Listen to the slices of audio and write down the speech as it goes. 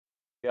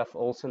Jeff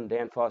Olson,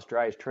 Danfoss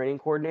Drives Training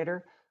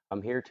Coordinator.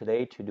 I'm here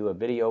today to do a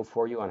video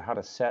for you on how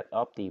to set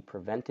up the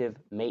preventive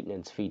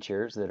maintenance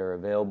features that are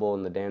available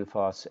in the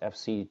Danfoss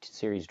FC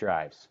series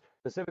drives.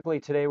 Specifically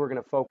today we're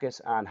going to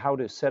focus on how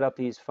to set up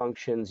these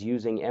functions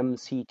using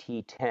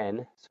MCT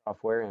 10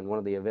 software and one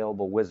of the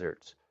available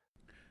wizards.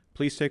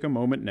 Please take a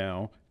moment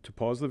now to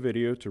pause the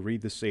video to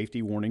read the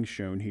safety warnings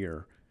shown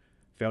here.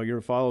 Failure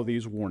to follow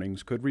these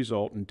warnings could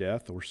result in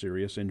death or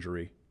serious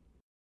injury.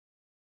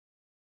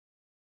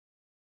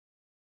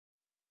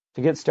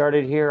 To get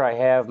started here, I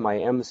have my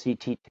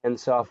MCT 10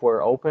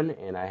 software open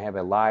and I have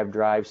a live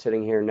drive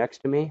sitting here next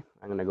to me.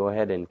 I'm going to go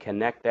ahead and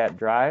connect that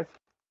drive.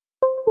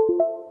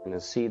 I'm going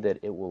to see that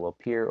it will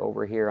appear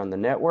over here on the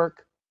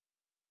network.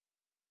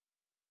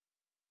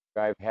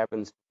 The drive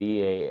happens to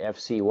be a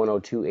FC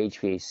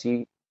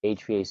 102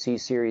 HVAC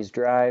series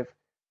drive.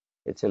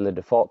 It's in the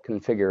default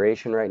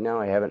configuration right now.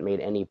 I haven't made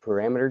any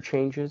parameter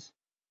changes.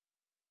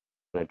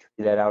 I'm going to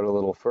tree that out a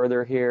little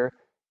further here.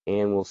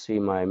 And we'll see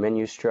my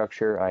menu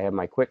structure. I have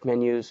my quick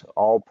menus,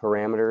 all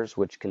parameters,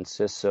 which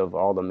consists of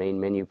all the main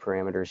menu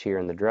parameters here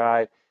in the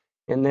drive.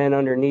 And then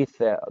underneath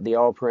the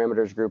all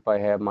parameters group, I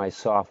have my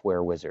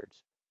software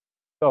wizards.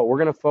 So we're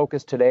going to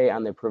focus today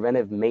on the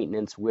preventive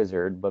maintenance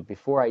wizard. But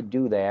before I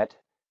do that,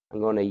 I'm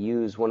going to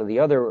use one of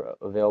the other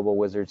available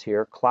wizards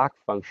here, clock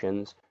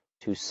functions,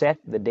 to set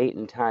the date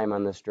and time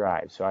on this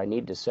drive. So I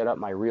need to set up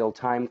my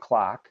real-time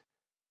clock.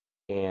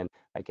 And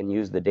I can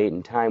use the date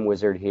and time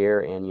wizard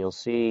here, and you'll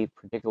see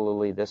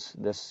particularly this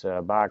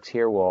box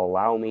here will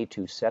allow me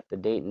to set the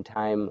date and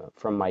time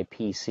from my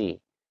PC.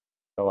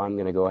 So I'm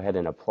going to go ahead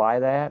and apply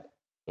that,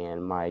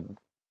 and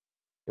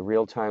the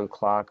real-time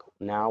clock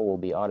now will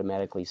be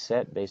automatically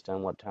set based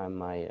on what time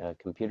my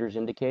computer is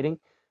indicating.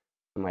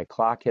 When my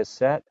clock is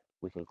set,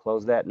 we can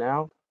close that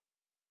now,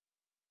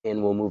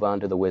 and we'll move on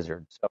to the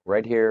wizard. So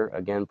right here,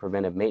 again,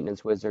 preventive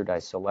maintenance wizard, I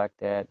select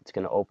that. It's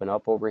going to open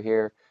up over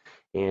here.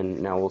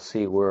 And now we'll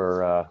see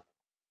where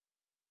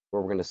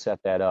we're going to set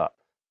that up.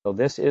 So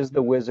this is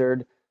the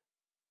wizard.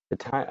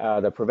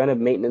 The preventive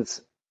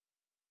maintenance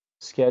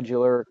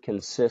scheduler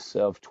consists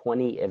of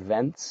 20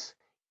 events.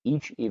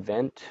 Each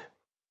event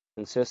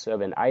consists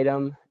of an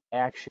item,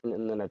 action,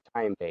 and then a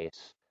time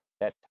base.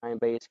 That time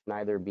base can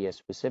either be a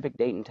specific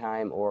date and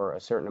time or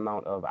a certain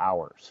amount of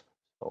hours.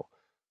 So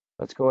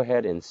let's go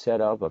ahead and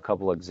set up a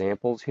couple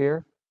examples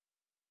here.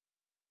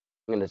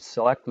 I'm going to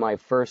select my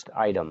first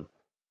item.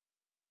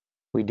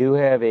 We do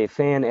have a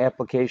fan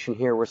application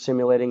here we're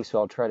simulating, so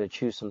I'll try to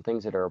choose some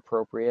things that are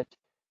appropriate.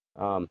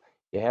 You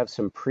have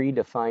some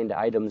predefined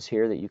items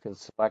here that you can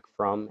select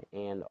from,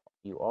 and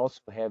you also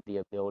have the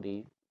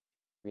ability to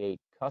create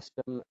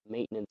custom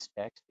maintenance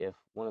text if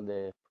one of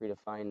the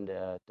predefined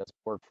doesn't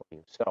work for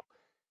you. So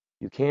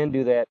you can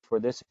do that. For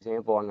this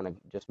example, I'm going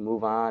to just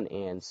move on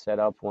and set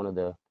up one of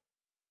the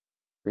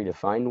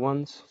predefined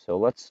ones. So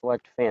let's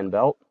select fan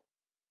belt,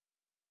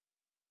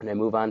 and I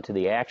move on to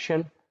the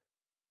action.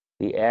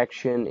 The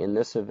action in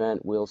this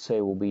event we'll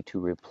say will be to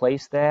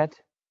replace that.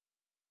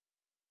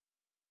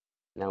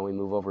 Now we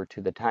move over to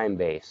the time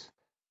base.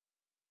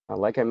 Now,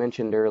 like I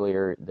mentioned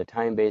earlier, the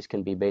time base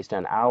can be based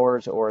on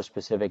hours or a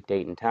specific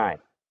date and time.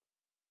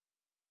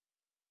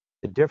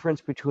 The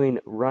difference between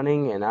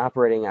running and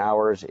operating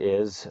hours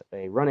is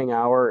a running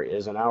hour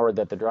is an hour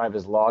that the drive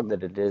is logged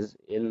that it is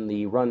in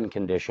the run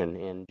condition,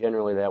 and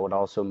generally that would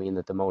also mean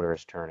that the motor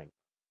is turning.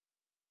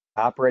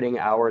 Operating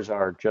hours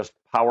are just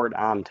powered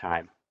on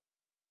time.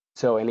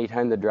 So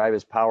anytime the drive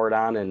is powered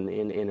on and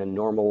in a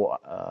normal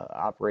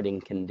operating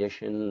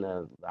condition,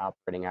 the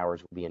operating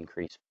hours will be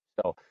increased.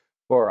 So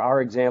for our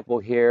example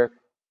here,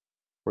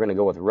 we're going to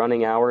go with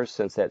running hours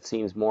since that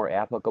seems more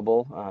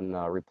applicable on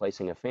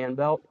replacing a fan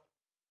belt.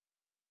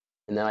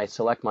 And then I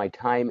select my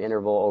time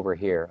interval over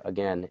here,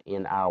 again,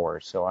 in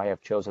hours. So I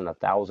have chosen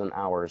 1,000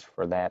 hours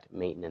for that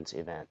maintenance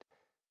event.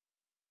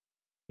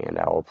 And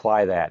I'll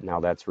apply that.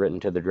 Now that's written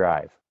to the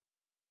drive.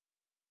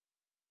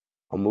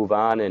 I'll move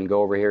on and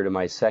go over here to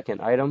my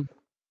second item,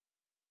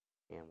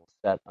 and we'll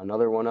set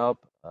another one up.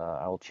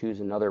 I'll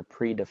choose another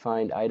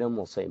predefined item.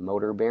 We'll say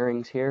motor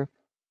bearings here.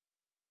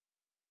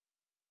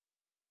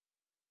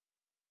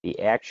 The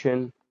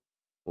action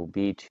will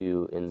be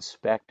to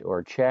inspect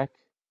or check.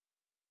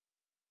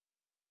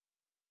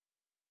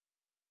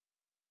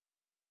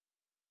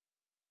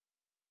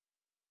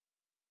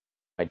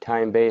 My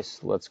time base,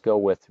 let's go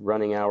with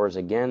running hours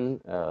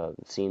again.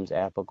 Seems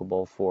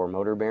applicable for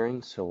motor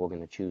bearings, so we're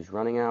going to choose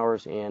running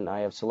hours, and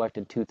I have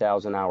selected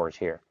 2,000 hours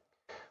here.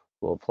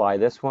 We'll apply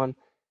this one,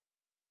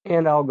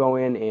 and I'll go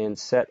in and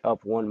set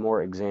up one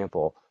more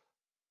example.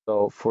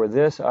 So for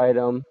this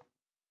item,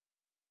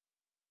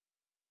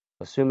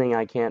 assuming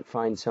I can't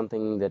find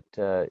something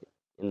that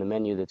in the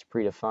menu that's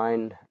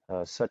predefined,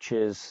 such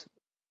as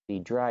the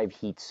drive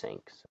heat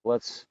sink. So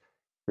let's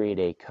create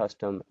a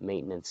custom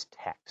maintenance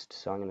text.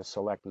 So I'm going to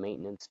select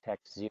maintenance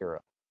text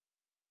 0.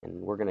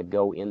 And we're going to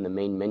go in the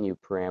main menu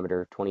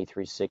parameter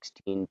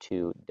 2316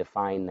 to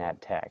define that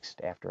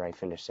text after I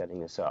finish setting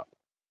this up.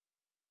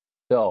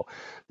 So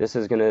this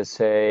is going to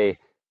say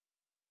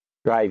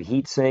drive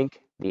heat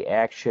sink. The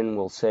action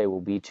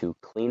will be to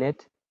clean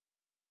it.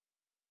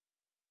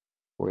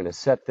 We're going to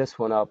set this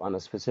one up on a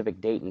specific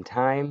date and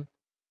time.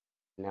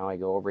 Now I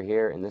go over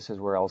here, and this is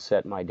where I'll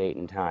set my date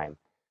and time.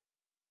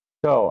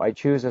 So I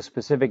choose a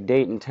specific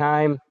date and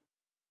time.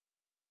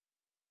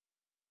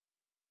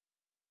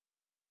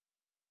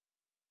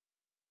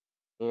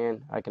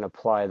 And I can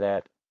apply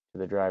that to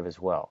the drive as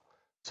well.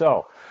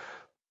 So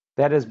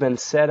that has been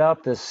set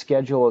up. The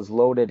schedule is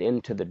loaded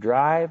into the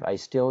drive. I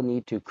still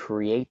need to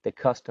create the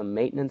custom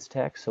maintenance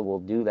text, so we'll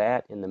do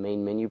that in the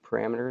main menu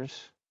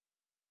parameters.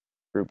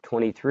 Group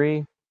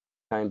 23,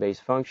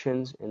 time-based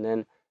functions, and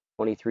then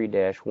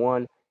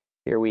 23-1.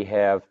 Here we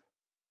have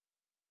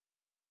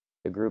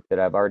the group that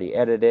I've already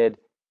edited.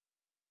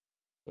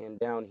 And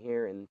down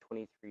here in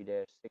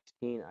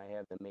 23-16, I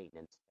have the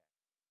maintenance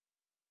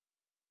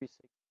text.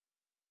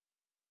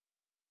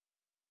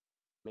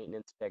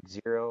 Maintenance text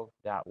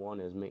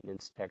 0.1 is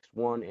maintenance text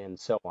 1, and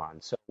so on.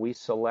 So we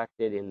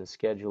selected in the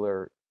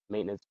scheduler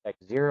maintenance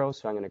text 0,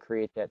 so I'm going to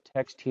create that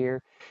text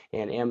here,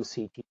 and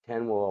MCT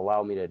 10 will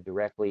allow me to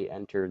directly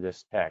enter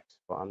this text.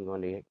 So I'm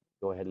going to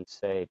go ahead and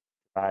say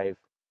drive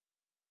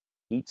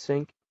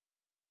heatsink.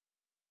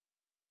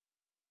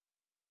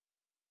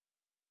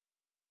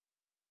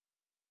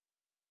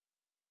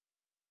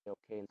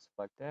 Okay, and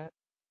select that.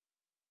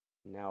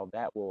 Now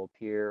that will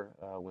appear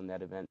when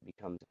that event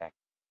becomes active.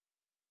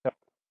 So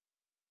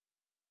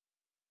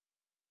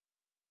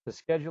the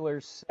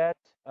scheduler's set.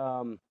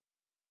 Go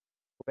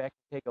back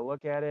and take a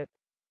look at it.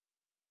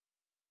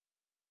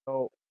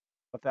 So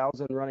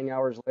 1,000 running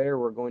hours later,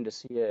 we're going to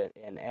see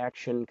an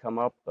action come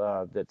up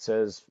that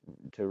says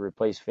to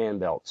replace fan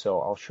belt.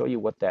 So I'll show you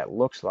what that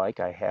looks like.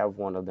 I have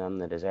one of them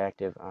that is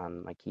active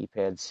on my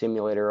keypad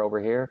simulator over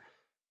here.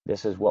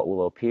 This is what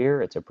will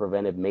appear. It's a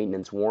preventive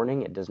maintenance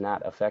warning. It does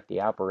not affect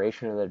the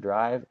operation of the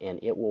drive, and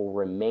it will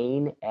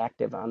remain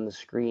active on the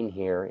screen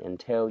here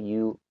until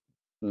you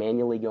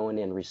manually go in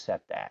and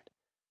reset that.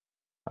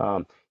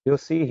 You'll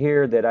see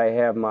here that I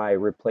have my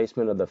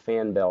replacement of the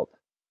fan belt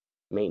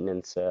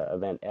maintenance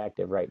event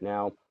active right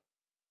now,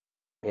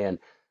 and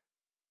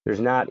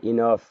there's not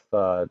enough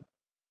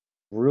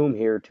room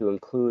here to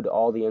include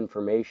all the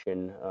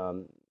information,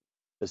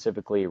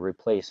 specifically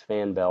replace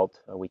fan belt.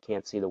 We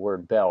can't see the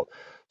word belt,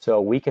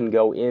 so we can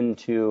go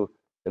into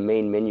the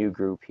main menu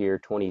group here,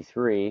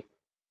 23.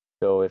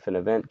 So if an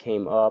event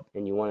came up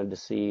and you wanted to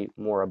see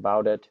more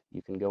about it,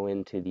 you can go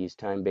into these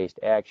time-based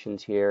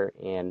actions here,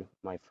 and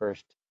my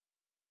first,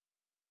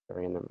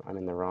 sorry, I'm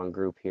in the wrong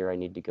group here. I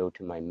need to go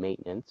to my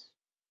maintenance.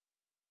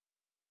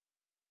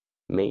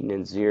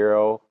 Maintenance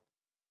 0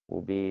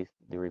 will be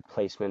the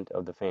replacement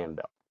of the fan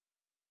belt.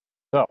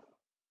 So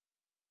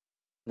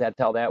that's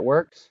how that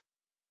works.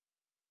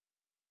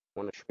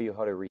 I want to show you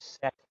how to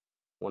reset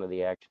one of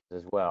the actions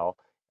as well.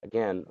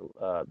 Again,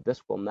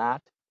 this will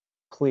not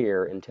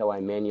clear until I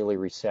manually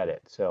reset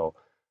it. So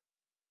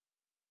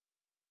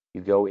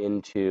you go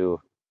into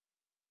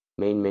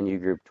main menu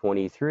group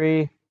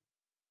 23,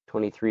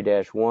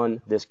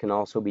 23-1. This can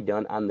also be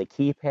done on the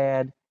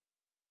keypad,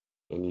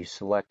 and you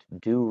select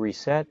do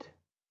reset.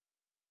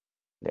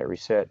 That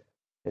reset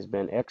has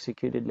been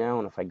executed now,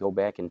 and if I go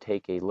back and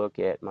take a look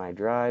at my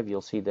drive,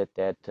 you'll see that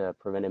that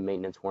preventive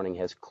maintenance warning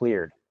has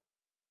cleared.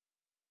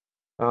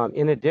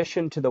 In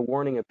addition to the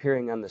warning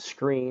appearing on the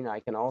screen,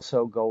 I can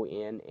also go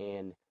in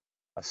and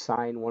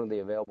assign one of the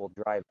available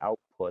drive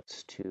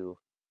outputs to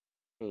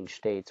change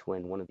states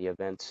when one of the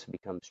events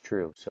becomes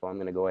true. So I'm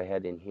going to go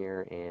ahead in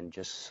here and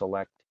just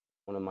select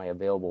one of my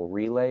available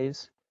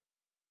relays,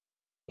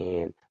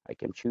 and I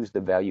can choose the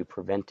value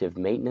preventive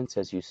maintenance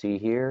as you see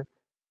here.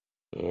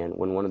 And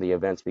when one of the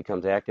events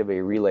becomes active,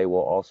 a relay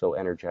will also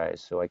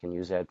energize. So I can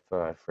use that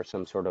for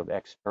some sort of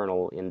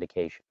external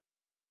indication.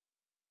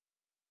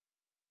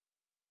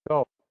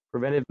 So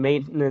Preventive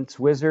Maintenance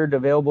Wizard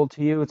available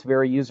to you. It's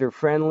very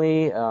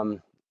user-friendly.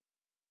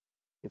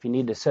 If you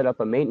need to set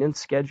up a maintenance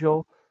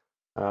schedule,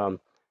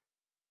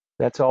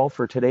 that's all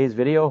for today's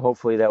video.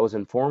 Hopefully that was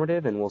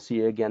informative, and we'll see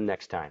you again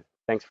next time.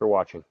 Thanks for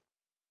watching.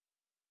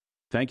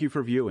 Thank you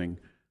for viewing.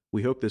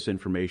 We hope this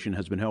information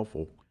has been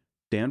helpful.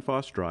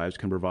 Danfoss drives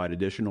can provide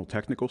additional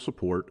technical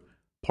support,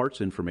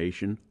 parts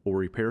information, or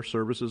repair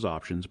services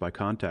options by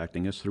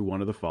contacting us through one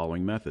of the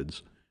following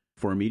methods.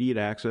 For immediate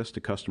access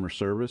to customer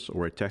service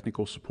or a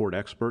technical support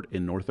expert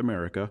in North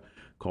America,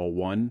 call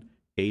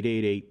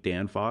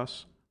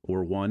 1-888-DANFOSS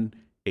or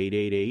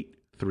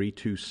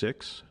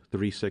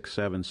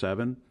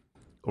 1-888-326-3677,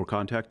 or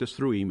contact us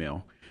through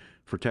email.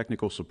 For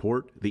technical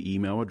support, the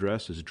email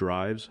address is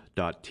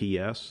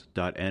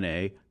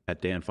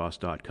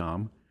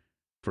drives.ts.na@danfoss.com.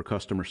 For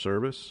customer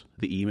service,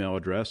 the email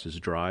address is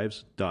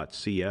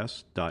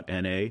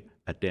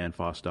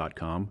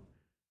drives.cs.na@danfoss.com.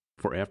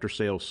 For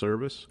after-sales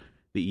service,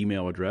 the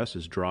email address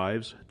is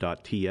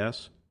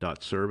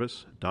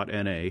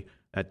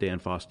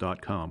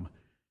drives.ts.service.na@danfoss.com.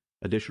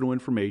 Additional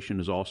information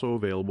is also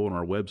available on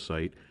our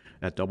website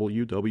at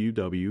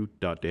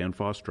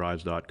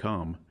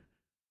www.danfossdrives.com.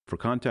 For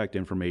contact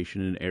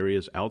information in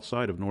areas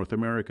outside of North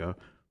America,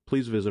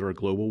 please visit our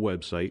global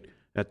website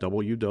at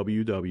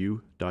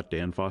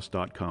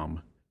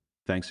www.danfoss.com.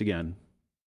 Thanks again.